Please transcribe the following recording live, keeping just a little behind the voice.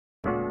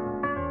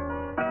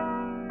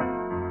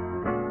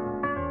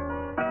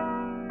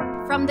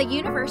From the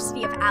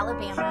University of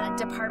Alabama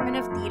Department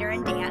of Theater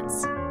and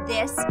Dance,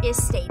 this is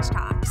Stage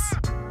Talks.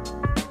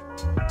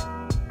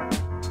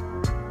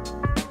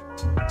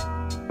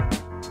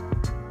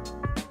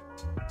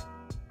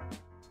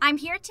 I'm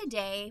here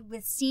today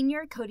with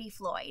senior Cody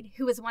Floyd,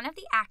 who is one of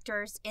the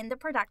actors in the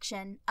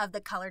production of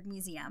The Colored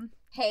Museum.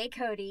 Hey,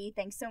 Cody,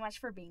 thanks so much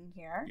for being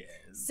here.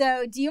 Yes.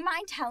 So, do you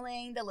mind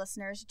telling the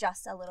listeners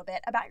just a little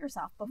bit about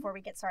yourself before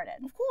we get started?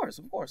 Of course.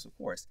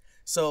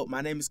 So, my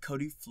name is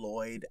Cody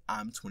Floyd.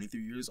 I'm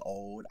 23 years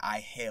old. I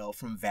hail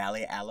from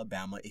Valley,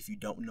 Alabama. If you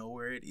don't know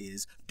where it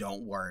is,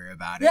 don't worry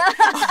about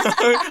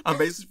it. I'm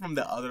basically from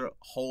the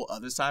whole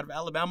other side of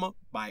Alabama,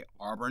 by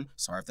Auburn.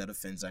 Sorry if that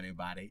offends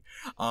anybody.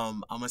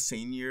 I'm a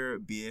senior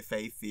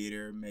BFA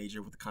Theatre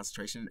major with a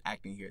concentration in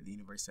acting here at the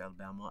University of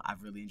Alabama.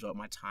 I've really enjoyed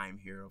my time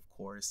here, of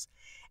course.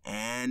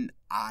 And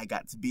I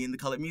got to be in the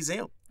Colored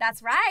Museum.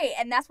 That's right.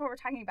 And that's what we're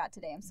talking about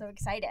today. I'm so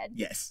excited.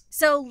 Yes.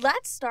 So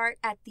let's start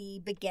at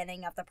the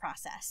beginning of the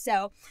process.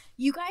 So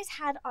you guys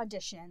had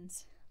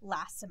auditions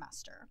last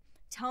semester.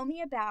 Tell me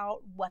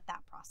about what that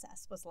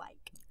process was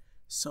like.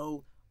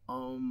 So,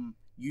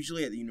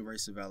 usually at the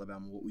University of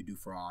Alabama, what we do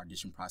for our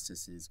audition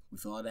process is we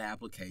fill out the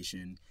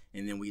application,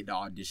 and then we get the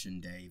audition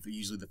day, for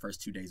usually the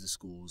first 2 days of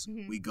schools.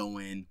 Mm-hmm. We go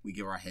in, we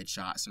give our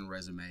headshots and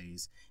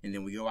resumes, and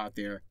then we go out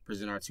there,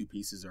 present our 2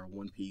 pieces or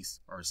 1 piece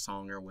or a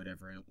song or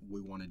whatever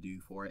we want to do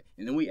for it,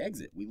 and then we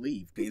exit, we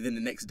leave. And then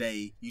the next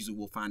day, usually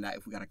we'll find out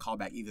if we got a call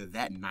back either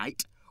that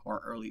night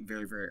or early,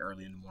 very, very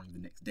early in the morning the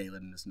next day,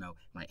 letting us know,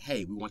 like,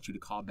 hey, we want you to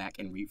call back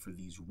and read for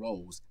these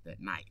roles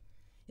that night.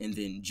 And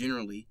then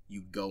generally,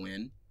 you'd go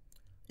in,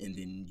 and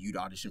then you'd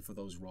audition for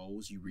those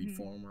roles. You read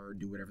for them or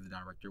do whatever the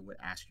director would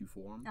ask you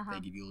for them.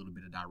 They give you a little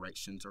bit of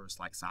directions or it's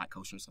like side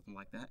coaching or something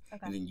like that. Okay.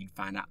 And then you'd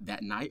find out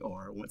that night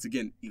or once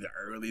again, either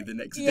early the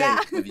next day,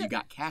 whether you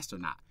got cast or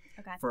not.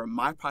 Okay. For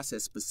my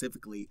process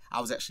specifically,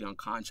 I was actually on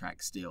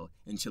contract still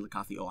in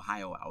Chillicothe,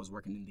 Ohio. I was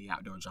working in the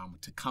outdoor drama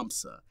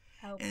Tecumseh.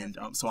 Oh, and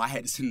so I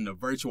had to send in a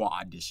virtual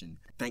audition.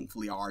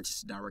 Thankfully, our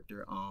artistic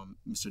director,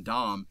 Mr.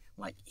 Dom,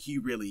 he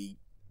really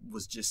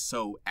was just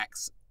so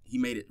he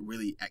made it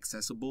really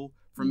accessible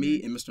for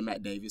me, and Mr.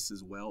 Matt Davis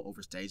as well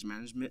over stage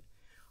management,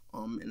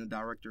 and the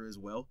director as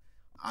well.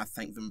 I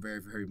thank them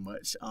very, very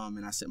much.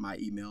 And I sent my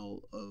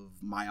email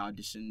of my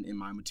audition and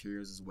my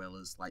materials as well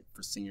as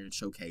for senior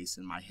showcase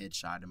and my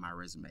headshot and my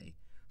resume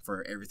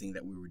for everything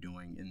that we were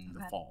doing in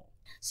the fall.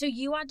 So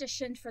you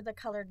auditioned for the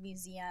Colored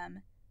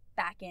Museum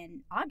back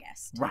in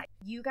August. Right.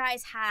 You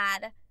guys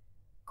had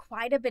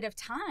quite a bit of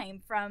time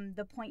from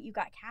the point you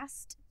got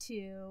cast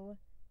to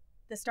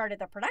the start of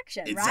the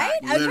production,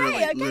 exactly.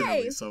 Right?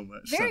 Literally so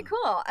much. Very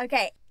cool.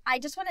 Okay. I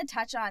just want to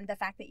touch on the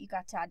fact that you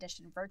got to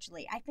audition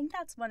virtually. I think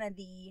that's one of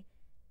the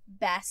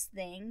best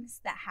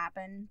things that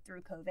happened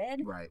through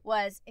COVID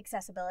was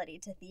accessibility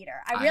to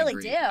theater. I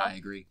really do. I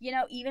agree.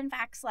 Even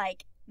facts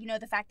like,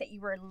 the fact that you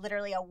were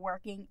literally a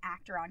working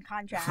actor on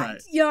contract,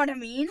 right. You know what I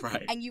mean?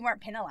 Right. And you weren't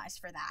penalized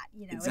for that,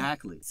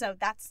 Exactly. And so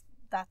that's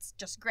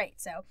just great.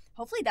 So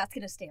hopefully that's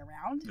going to stay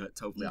around.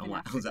 Totally.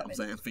 I'm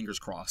saying fingers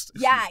crossed.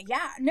 Yeah.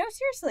 No,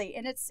 seriously.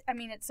 And it's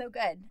so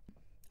good.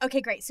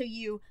 Okay, great. So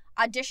you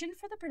auditioned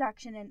for the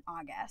production in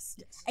August.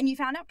 Yes. And you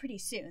found out pretty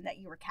soon that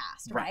you were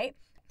cast, right?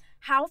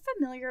 How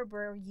familiar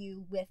were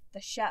you with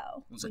the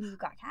show when you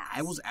got cast?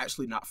 I was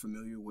actually not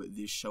familiar with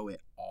this show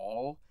at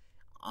all.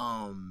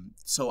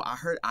 So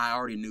I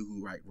already knew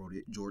who wrote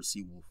it, George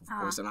C. Wolfe, of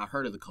course, and I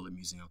heard of the Colored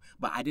Museum,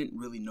 but I didn't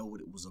really know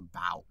what it was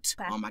about.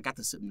 Okay. I got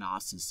the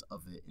synopsis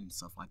of it and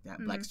stuff like that,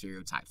 black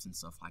stereotypes and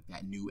stuff like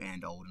that, new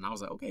and old, and I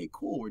was like, okay,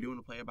 cool, we're doing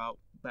a play about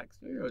black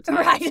stereotypes,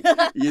 right?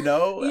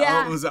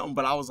 Yeah.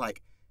 But I was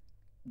like,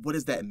 what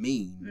does that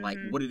mean?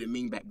 Mm-hmm. What did it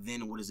mean back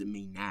then, and what does it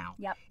mean now?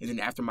 Yep. And then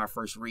after my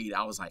first read,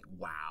 I was like,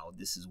 wow,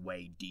 this is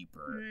way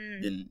deeper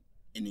than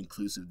and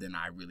inclusive than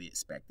I really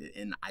expected,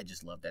 and I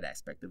just love that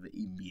aspect of it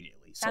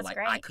immediately. So That's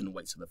great. I couldn't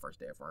wait till the first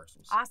day of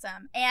rehearsals.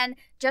 Awesome. And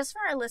just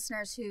for our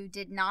listeners who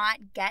did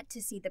not get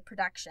to see the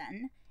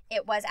production,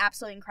 it was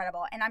absolutely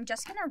incredible. And I'm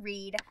just going to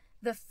read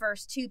the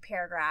first 2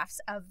 paragraphs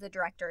of the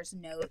director's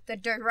note. The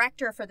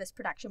director for this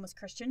production was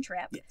Christian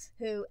Tripp, yes,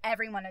 who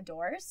everyone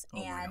adores,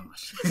 oh and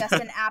just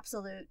an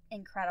absolute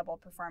incredible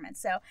performance.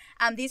 So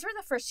these were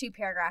the first 2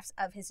 paragraphs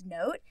of his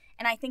note,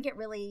 and I think it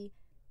really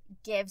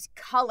gives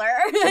color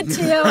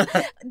to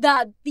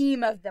the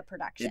theme of the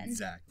production.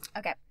 Exactly.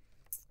 Okay.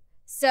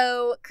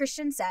 So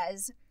Christian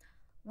says,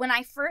 when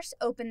I first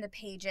opened the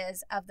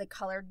pages of the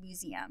Colored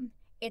Museum,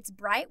 its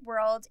bright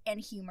world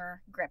and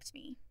humor gripped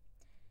me.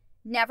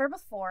 Never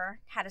before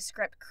had a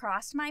script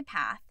crossed my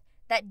path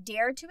that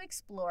dared to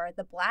explore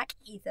the Black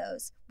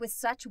ethos with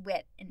such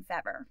wit and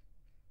fervor.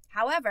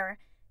 However,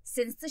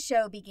 since the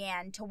show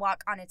began to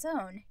walk on its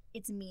own,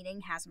 its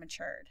meaning has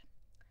matured.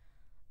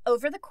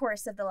 Over the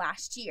course of the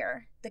last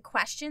year, the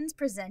questions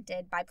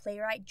presented by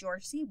playwright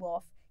George C.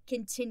 Wolfe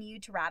continue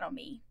to rattle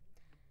me.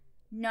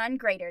 None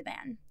greater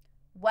than,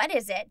 what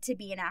is it to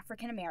be an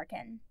African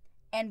American?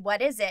 And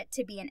what is it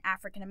to be an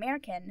African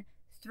American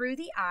through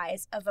the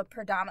eyes of a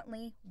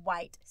predominantly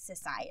white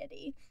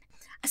society.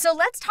 So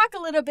let's talk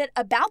a little bit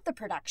about the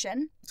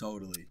production.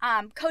 Totally.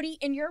 Cody,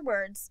 in your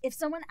words, if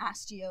someone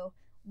asked you,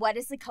 what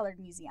is the Colored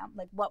Museum?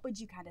 Like, what would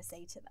you kind of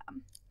say to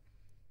them?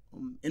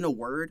 In a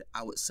word,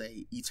 I would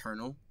say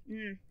eternal,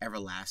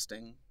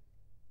 everlasting,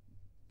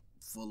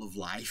 full of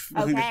life.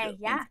 Okay,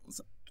 yeah.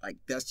 Like,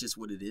 that's just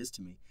what it is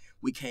to me.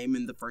 We came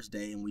in the first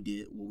day and we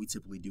did what we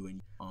typically do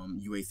in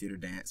UA Theater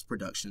Dance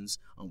productions.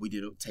 We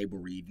did a table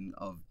reading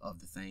of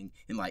the thing.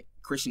 And, like,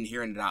 Christian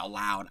hearing it out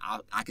loud,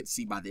 I could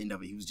see by the end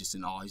of it, he was just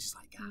in awe. He's just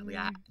like, golly,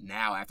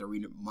 now after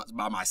reading it months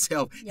by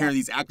myself, hearing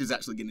these actors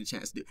actually getting a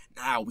chance to do it,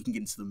 now we can get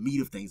into the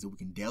meat of things and we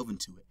can delve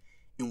into it.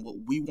 And what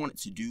we wanted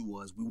to do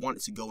was we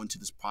wanted to go into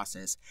this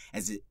process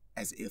as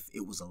if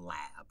it was a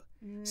lab.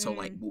 So,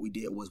 like, what we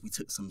did was we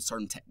took some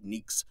certain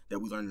techniques that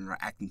we learned in our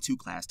Acting 2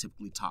 class,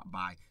 typically taught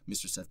by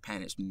Mr. Seth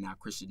Panich. Now,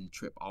 Christian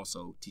Tripp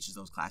also teaches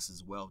those classes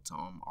as well to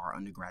our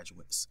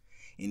undergraduates.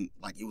 And,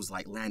 like, it was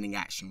like landing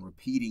action,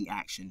 repeating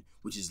action,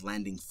 which is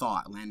landing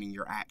thought, landing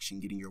your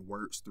action, getting your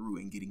words through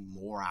and getting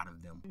more out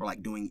of them. Or,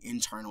 like, doing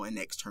internal and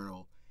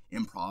external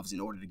improvs in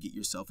order to get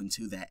yourself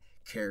into that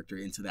character,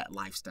 into that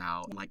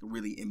lifestyle, and, like,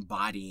 really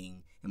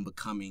embodying and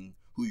becoming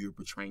who you're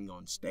portraying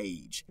on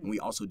stage. And we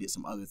also did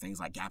some other things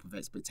like gap of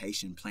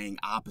expectation, playing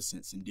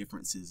opposites and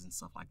differences and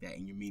stuff like that,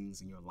 and your meanings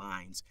and your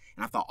lines.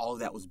 And I thought all of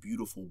that was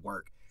beautiful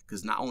work,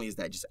 because not only is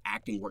that just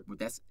acting work, but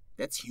that's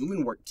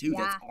human work too.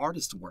 That's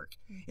artist work.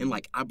 And,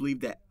 like, I believe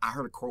that I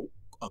heard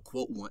a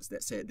quote once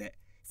that said that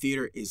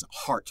theater is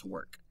heart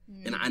work.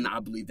 And I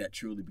believe that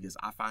truly, because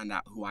I find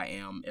out who I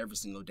am every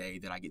single day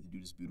that I get to do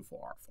this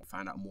beautiful art form.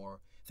 Find out more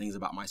things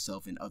about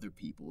myself and other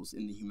people's,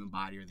 in the human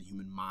body or the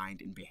human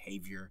mind and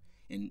behavior.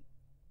 And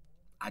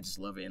I just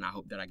love it, and I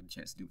hope that I get a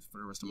chance to do it for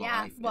the rest of my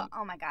life. Well,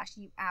 oh my gosh,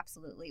 you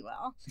absolutely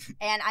will.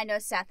 And I know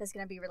Seth is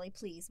going to be really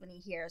pleased when he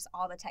hears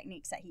all the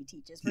techniques that he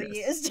teaches were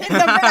used in the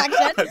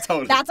production.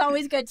 Totally. That's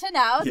always good to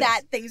know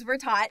that things we're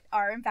taught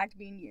are in fact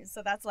being used.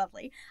 So that's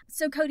lovely.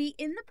 So Cody,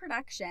 in the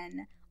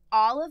production,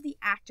 all of the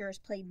actors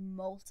played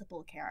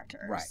multiple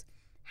characters. Right.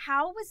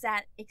 How was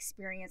that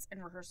experience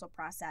and rehearsal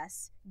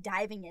process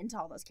diving into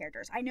all those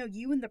characters? I know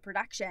you in the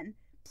production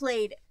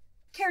played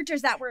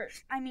characters that were,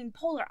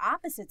 polar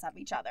opposites of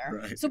each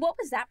other. Right. So what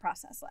was that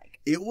process like?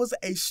 It was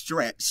a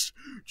stretch.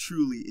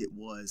 Truly, it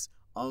was.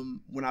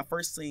 When I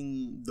first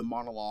seen the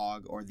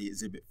monologue or the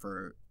exhibit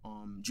for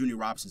Junie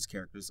Robinson's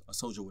characters, A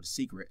Soldier with a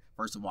Secret,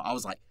 first of all, I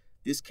was like,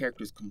 this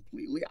character is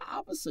completely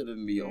opposite of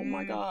me. Oh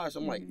my gosh.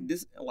 I'm like,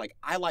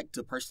 I like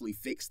to personally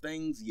fix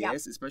things.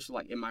 Yes. Especially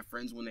like in my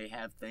friends when they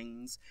have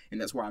things. And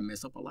that's where I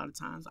mess up a lot of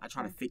times. I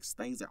try to fix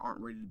things that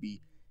aren't ready to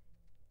be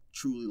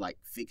truly like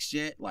fixed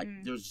yet. Like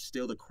there's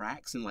still the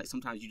cracks, and like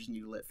sometimes you just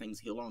need to let things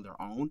heal on their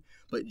own.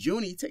 But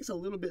Junie takes a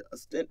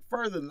step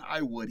further than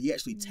I would. He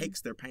actually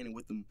takes their painting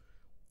with him,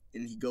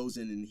 and he goes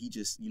in and he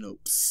just,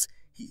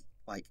 he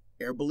like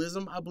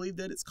herbalism, I believe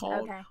that it's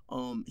called.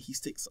 Okay. He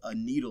sticks a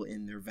needle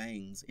in their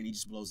veins and he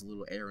just blows a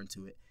little air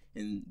into it,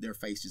 and their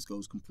face just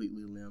goes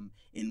completely limp.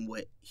 And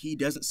what he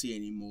doesn't see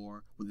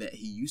anymore, or that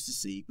he used to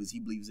see, because he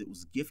believes it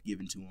was a gift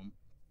given to him,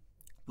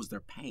 was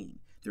their pain,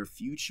 their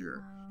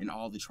future, and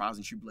all the trials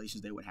and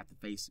tribulations they would have to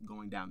face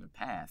going down their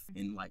path.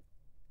 And like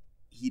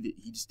he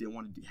just didn't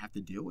want to have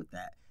to deal with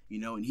that,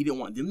 and he didn't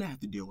want them to have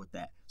to deal with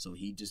that. So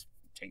he just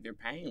take their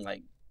pain,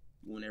 like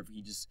whenever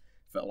he just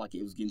felt like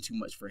it was getting too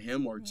much for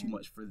him or too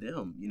much for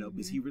them,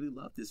 because he really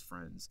loved his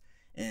friends.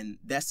 And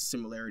that's the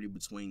similarity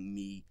between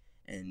me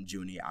and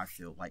Junie. I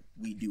feel like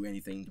we do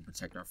anything to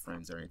protect our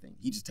friends or anything.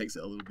 He just takes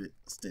it a little bit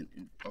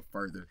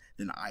further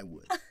than I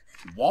would.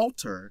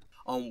 Walter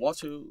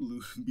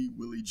B.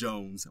 Willie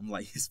Jones. I'm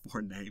like, his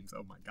 4 names.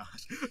 Oh my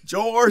gosh.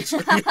 George.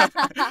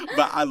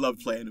 But I love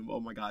playing him.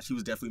 Oh my gosh. He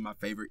was definitely my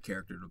favorite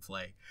character to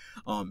play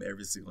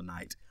every single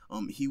night.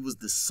 He was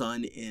the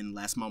son in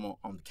Last Mama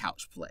on the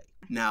Couch play.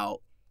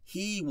 Now,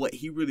 what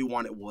he really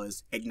wanted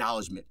was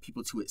acknowledgement,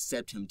 people to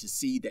accept him, to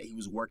see that he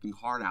was working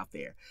hard out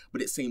there.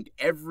 But it seemed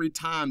every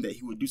time that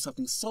he would do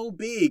something so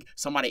big,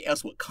 somebody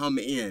else would come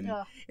in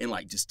and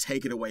like just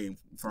take it away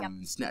from him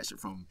and snatch it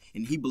from him.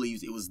 And he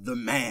believes it was the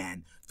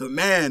man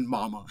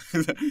mama,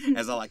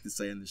 as I like to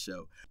say in the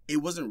show. It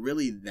wasn't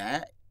really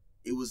that.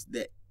 It was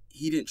that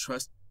he didn't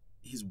trust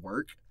his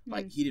work.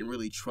 Like he didn't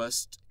really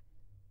trust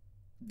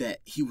that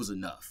he was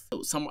enough.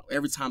 So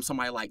every time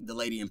somebody like the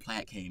lady in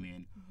Plaid came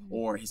in,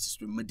 or his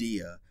sister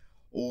Medea,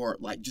 or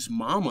like just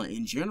Mama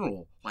in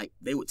general, like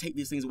they would take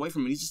these things away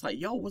from him. He's just like,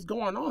 yo, what's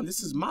going on? This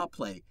is my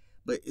play.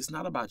 But it's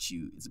not about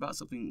you. It's about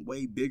something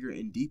way bigger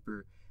and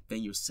deeper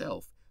than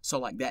yourself. So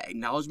like that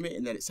acknowledgement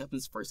and that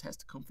acceptance first has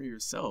to come from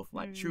yourself.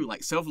 Like true,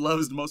 like self-love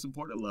is the most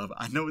important love.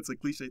 I know it's a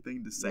cliche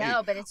thing to say.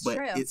 No, but it's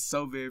true. It's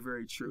so very,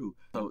 very true.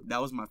 So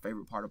that was my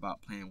favorite part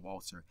about playing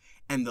Walter.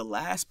 And the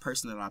last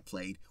person that I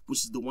played,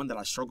 which is the one that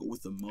I struggled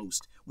with the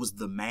most, was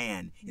the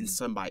man in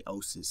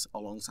Symbiosis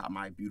alongside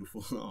my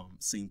beautiful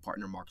scene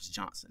partner, Marcus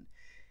Johnson.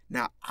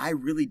 Now, I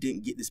really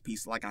didn't get this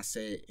piece, like I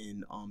said,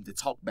 in the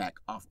talkback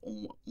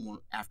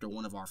after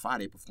one of our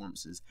Friday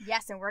performances.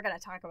 Yes, and we're going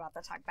to talk about the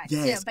talkback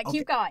yes, too, but okay,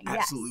 keep going.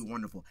 Absolutely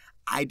wonderful.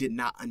 I did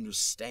not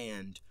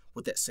understand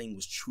what that scene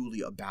was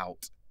truly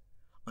about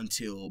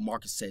until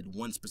Marcus said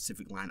one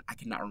specific line. I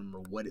cannot remember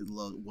what it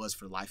was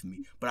for the life of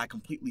me, but I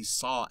completely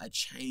saw a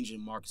change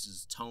in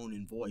Marcus's tone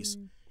and voice,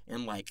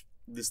 and like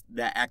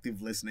that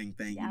active listening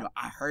thing. You know,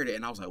 I heard it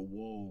and I was like,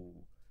 whoa,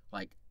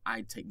 like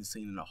I take the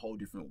scene in a whole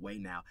different way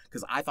now,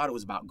 because I thought it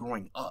was about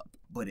growing up,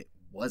 but it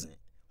wasn't.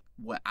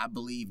 What I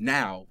believe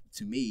now,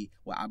 to me,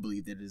 what I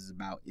believe that it is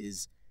about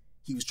is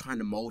he was trying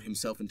to mold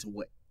himself into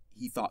what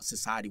he thought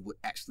society would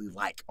actually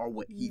like, or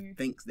what he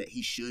thinks that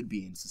he should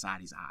be in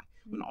society's eye.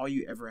 When all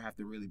you ever have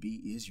to really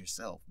be is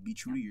yourself. Be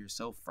true to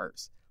yourself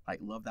first. Like,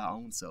 love thy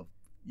own self.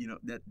 You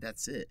know,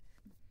 that's it.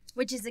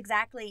 Which is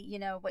exactly, you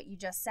know, what you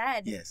just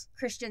said. Yes.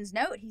 Christian's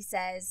note, he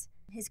says,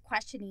 his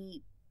question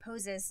he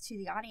poses to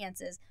the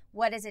audience is,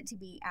 what is it to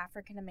be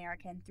African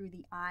American through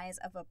the eyes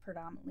of a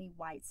predominantly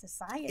white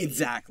society?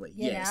 Exactly.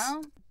 You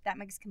know? That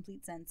makes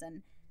complete sense.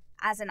 And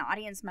as an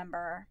audience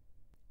member,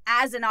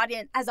 as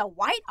a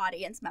white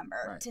audience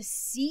member, to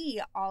see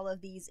all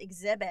of these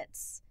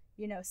exhibits,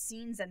 you know,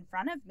 scenes in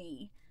front of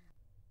me,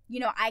 you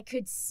know, I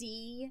could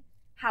see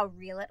how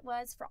real it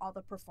was for all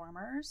the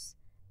performers,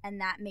 and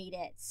that made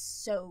it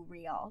so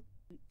real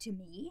to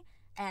me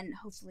and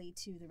hopefully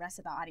to the rest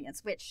of the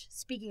audience, which,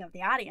 speaking of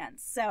the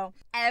audience, so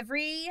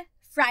every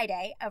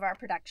Friday of our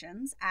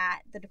productions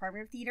at the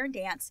Department of Theater and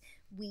Dance,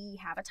 we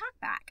have a talk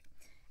back.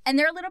 And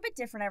they're a little bit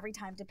different every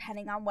time,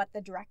 depending on what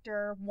the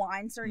director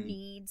wants or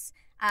needs.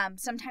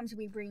 Sometimes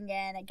we bring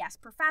in a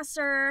guest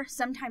professor.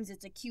 Sometimes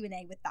it's a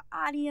Q&A with the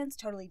audience,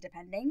 totally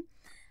depending.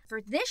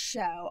 For this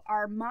show,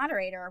 our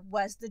moderator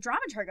was the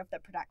dramaturg of the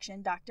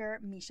production,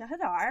 Dr. Misha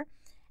Hadar.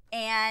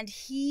 And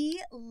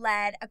he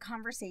led a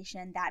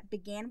conversation that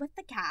began with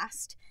the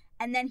cast,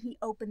 and then he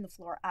opened the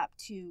floor up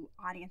to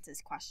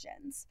audience's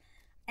questions.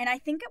 And I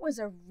think it was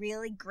a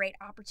really great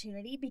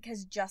opportunity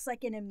because just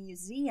like in a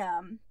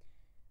museum,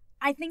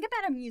 I think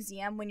about a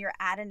museum when you're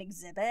at an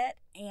exhibit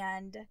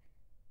and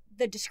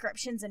the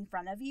description's in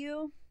front of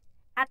you.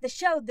 At the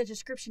show, the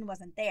description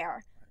wasn't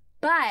there,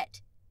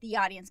 but the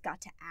audience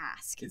got to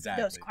ask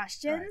those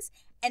questions.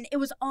 And it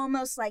was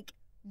almost like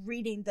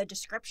reading the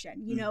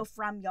description, you know,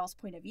 from y'all's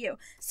point of view.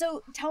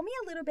 So tell me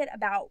a little bit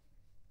about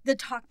the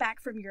talkback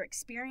from your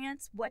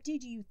experience. What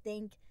did you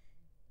think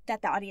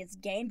that the audience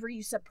gained? Were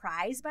you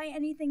surprised by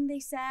anything they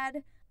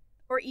said,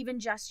 or even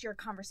just your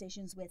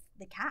conversations with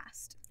the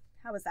cast?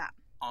 How was that?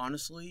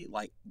 Honestly,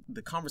 like,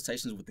 the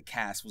conversations with the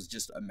cast was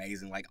just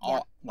amazing. Like,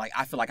 like,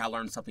 I feel like I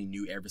learned something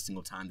new every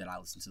single time that I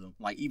listened to them.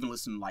 Like, even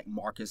listening to like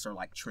Marcus or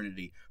like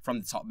Trinity from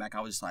the talkback,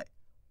 I was just like,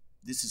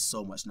 this is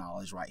so much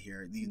knowledge right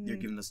here. They're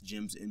giving us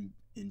gems in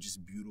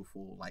just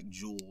beautiful, like,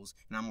 jewels.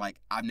 And I'm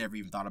like, I've never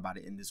even thought about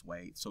it in this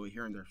way. So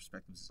hearing their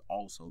perspectives is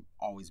also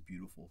always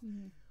beautiful.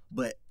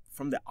 But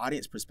from the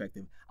audience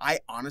perspective,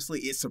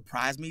 it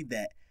surprised me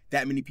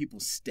that many people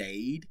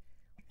stayed.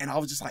 And I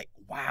was just like,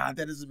 wow,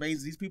 that is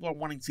amazing. These people are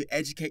wanting to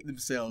educate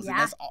themselves. And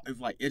that's all,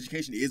 like,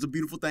 education is a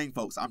beautiful thing,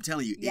 folks. I'm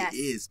telling you, it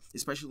is.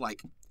 Especially,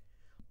 like,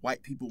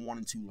 white people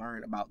wanting to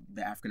learn about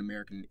the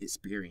African-American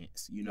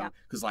experience, you know?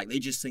 Because, like, they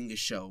just sing this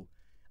show,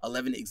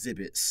 11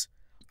 exhibits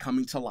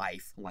coming to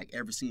life, like,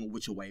 every single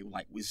which way.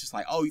 Like, it's just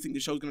like, oh, you think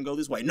the show's going to go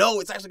this way? No,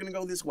 it's actually going to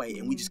go this way.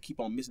 And we just keep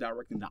on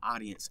misdirecting the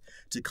audience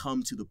to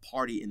come to the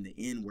party in the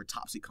end where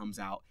Topsy comes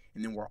out,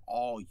 and then we're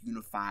all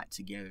unified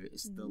together.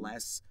 It's the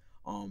last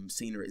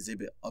scene or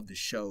exhibit of the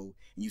show,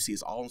 and you see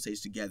us all on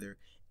stage together.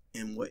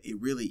 And what it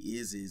really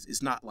is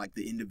it's not like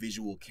the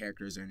individual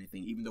characters or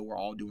anything, even though we're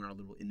all doing our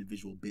little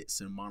individual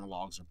bits and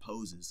monologues or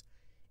poses.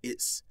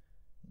 It's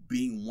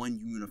being one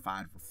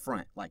unified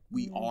front. Like,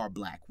 we are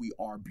Black, we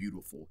are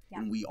beautiful,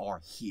 and we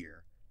are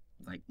here.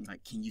 Like,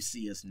 can you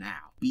see us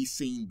now? Be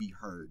seen, be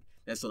heard.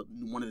 That's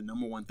one of the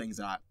number one things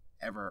that I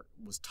ever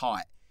was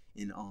taught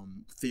in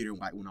theater,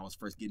 like, when I was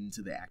first getting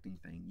into the acting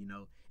thing, you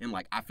know? And,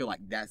 like, I feel like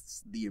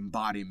that's the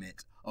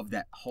embodiment of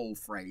that whole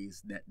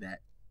phrase, that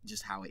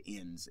just how it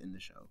ends in the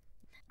show.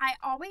 I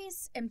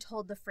always am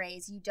told the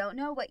phrase, you don't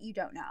know what you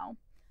don't know,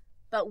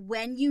 but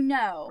when you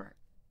know,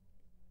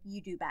 you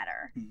do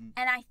better.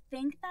 And I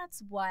think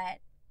that's what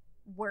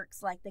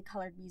works like the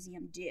Colored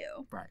Museum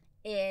do.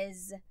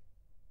 Is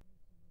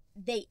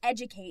they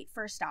educate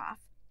first off,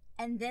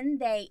 and then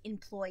they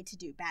employ to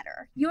do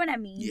better. You know what I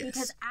mean?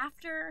 Because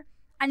after,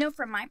 I know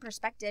from my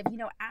perspective, you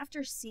know,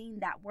 after seeing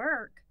that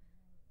work,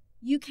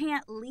 you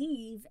can't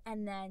leave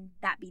and then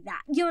that be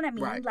that. You know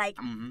what I mean? Like,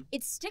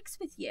 it sticks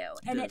with you,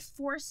 and it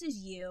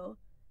forces you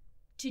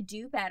to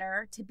do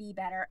better, to be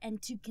better, and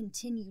to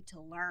continue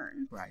to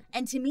learn.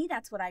 And to me,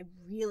 that's what I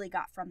really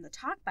got from the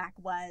talkback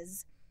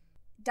was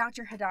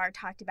Dr. Hadar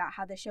talked about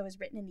how the show was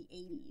written in the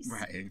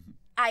 80s.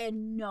 I had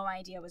no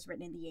idea it was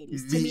written in the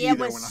 80s. To me,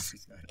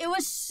 it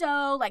was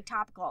so, like,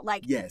 topical.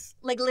 Like,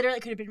 like, literally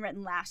could have been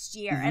written last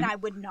year, and I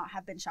would not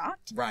have been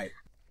shocked.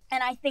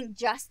 And I think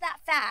just that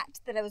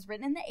fact that it was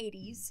written in the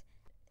 80s,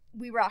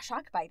 we were all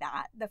shocked by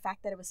that, the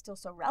fact that it was still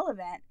so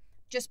relevant.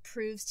 just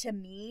proves to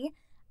me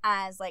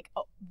as like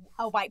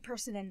a white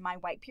person and my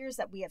white peers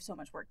that we have so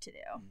much work to do.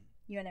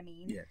 You know what I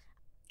mean? Yeah.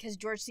 Because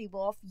George C.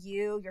 Wolfe,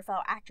 your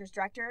fellow actors,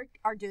 director,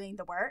 are doing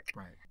the work.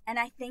 Right. And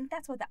I think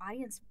that's what the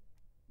audience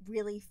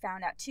really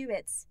found out too.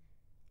 It's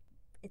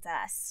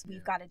us.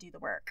 We've got to do the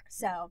work.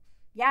 So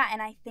yeah,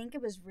 and I think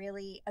it was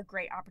really a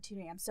great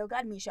opportunity. I'm so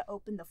glad Misha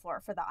opened the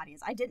floor for the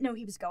audience. I didn't know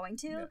he was going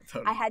to. Yeah,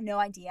 totally. I had no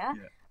idea.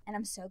 Yeah. And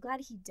I'm so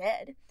glad he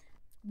did.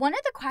 One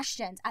of the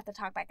questions at the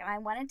talkback, and I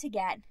wanted to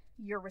get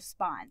your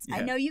response. Yeah.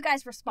 I know you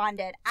guys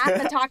responded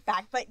at the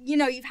talkback, but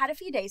you've had a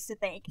few days to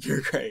think. You're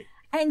great.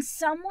 And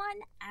someone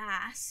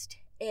asked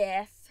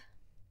if,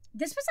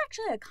 this was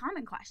actually a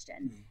common question.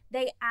 Mm-hmm.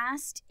 They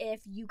asked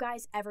if you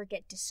guys ever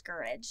get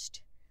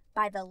discouraged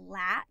by the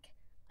lack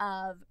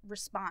of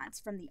response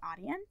from the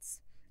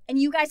audience. And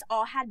you guys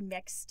all had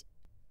mixed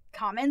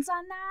comments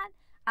on that.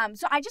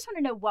 So I just want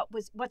to know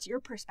what's your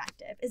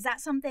perspective? Is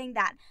that something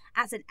that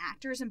as an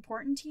actor is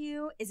important to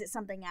you? Is it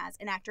something as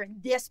an actor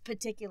in this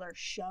particular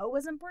show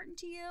was important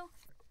to you?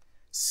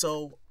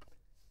 So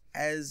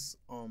as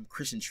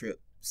Christian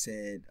Tripp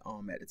said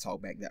at the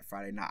talkback that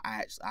Friday night,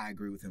 I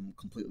agree with him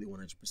completely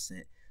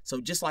 100%. So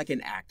just like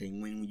in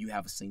acting, when you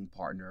have a scene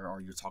partner or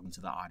you're talking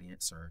to the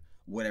audience or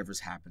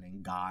whatever's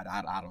happening, God,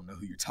 I don't know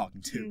who you're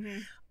talking to. Mm-hmm.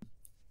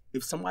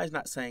 If somebody's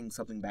not saying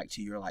something back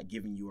to you or like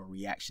giving you a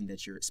reaction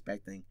that you're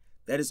expecting,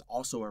 that is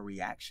also a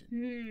reaction.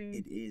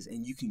 It is.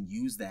 And you can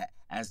use that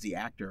as the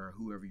actor or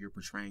whoever you're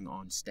portraying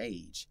on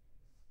stage.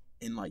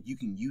 And like you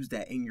can use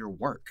that in your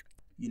work.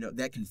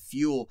 That can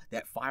fuel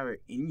that fire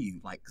in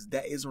you. Like, 'cause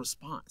that is a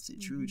response. It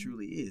truly,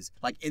 truly is.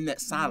 Like, in that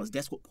silence,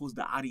 that's what pulls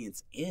the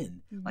audience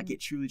in. Like, it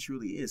truly,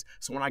 truly is.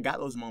 So when I got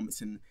those moments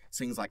in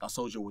things like A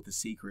Soldier with a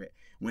Secret,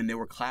 when they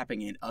were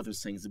clapping in other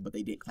things, but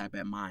they didn't clap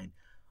at mine,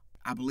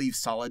 I believe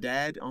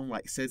Soledad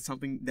said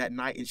something that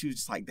night, and she was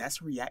just like,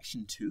 that's a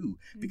reaction too,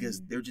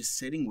 because they're just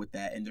sitting with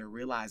that, and they're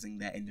realizing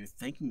that, and they're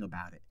thinking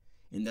about it.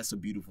 And that's a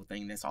beautiful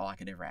thing. That's all I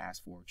could ever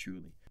ask for,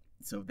 truly.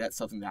 So that's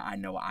something that I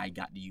know I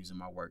got to use in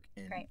my work,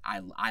 and right.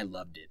 I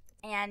loved it.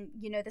 And,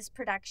 this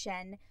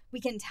production,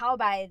 we can tell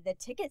by the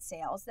ticket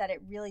sales that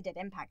it really did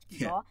impact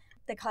people. Yeah.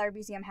 The Color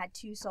Museum had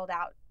 2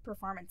 sold-out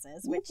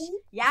performances, which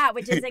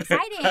is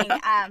exciting.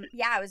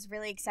 It was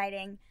really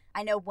exciting.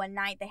 I know one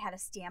night they had a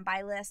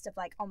standby list of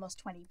almost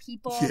 20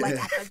 people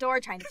at the door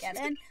trying to get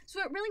in. So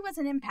it really was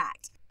an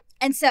impact.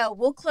 And so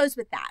we'll close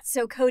with that.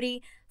 So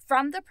Cody,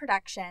 from the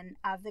production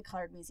of the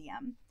Colored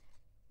Museum,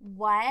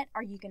 what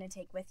are you going to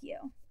take with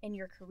you in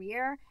your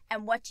career?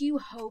 And what do you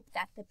hope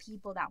that the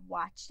people that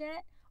watched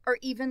it or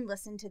even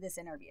listened to this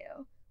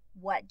interview,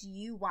 what do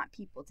you want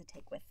people to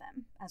take with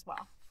them as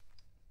well?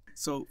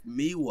 So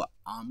me, what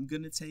I'm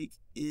going to take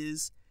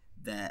is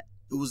that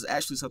it was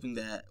actually something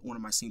that one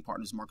of my scene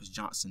partners, Marcus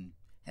Johnson,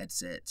 had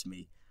said to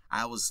me.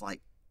 I was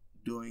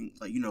doing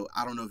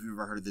I don't know if you've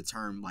ever heard of the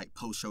term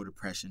post-show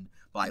depression,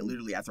 but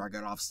literally after I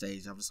got off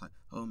stage, I was like,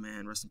 oh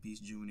man, rest in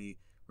peace, Junie,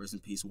 rest in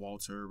peace,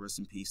 Walter, rest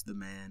in peace, the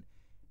man.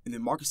 And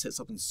then Marcus said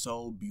something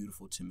so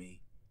beautiful to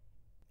me,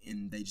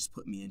 and they just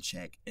put me in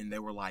check. And they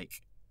were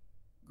like,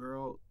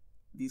 girl,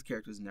 these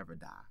characters never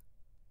die.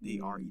 They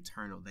are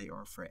eternal. They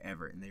are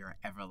forever, and they are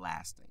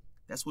everlasting.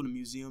 That's what a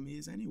museum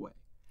is anyway.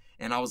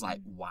 And I was like,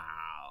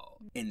 wow.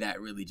 And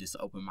that really just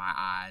opened my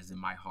eyes and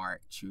my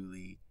heart,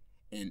 truly.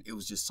 And it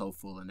was just so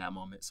full in that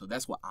moment. So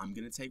that's what I'm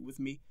going to take with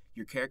me.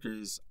 Your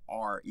characters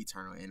are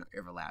eternal and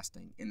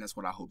everlasting. And that's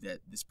what I hope that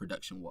this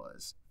production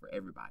was for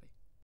everybody.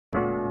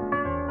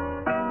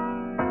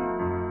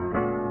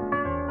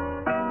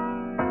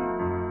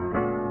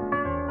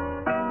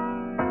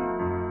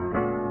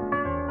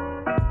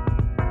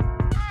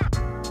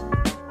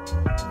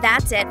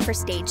 That's it for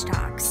Stage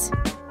Talks.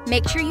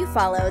 Make sure you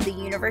follow the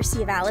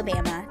University of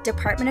Alabama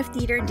Department of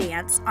Theater and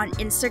Dance on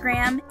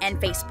Instagram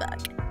and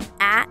Facebook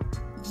at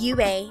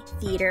UA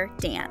Theater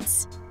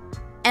Dance.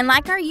 And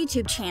like our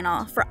YouTube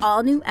channel for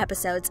all new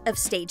episodes of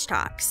Stage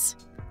Talks.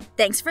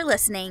 Thanks for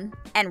listening,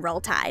 and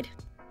roll Tide.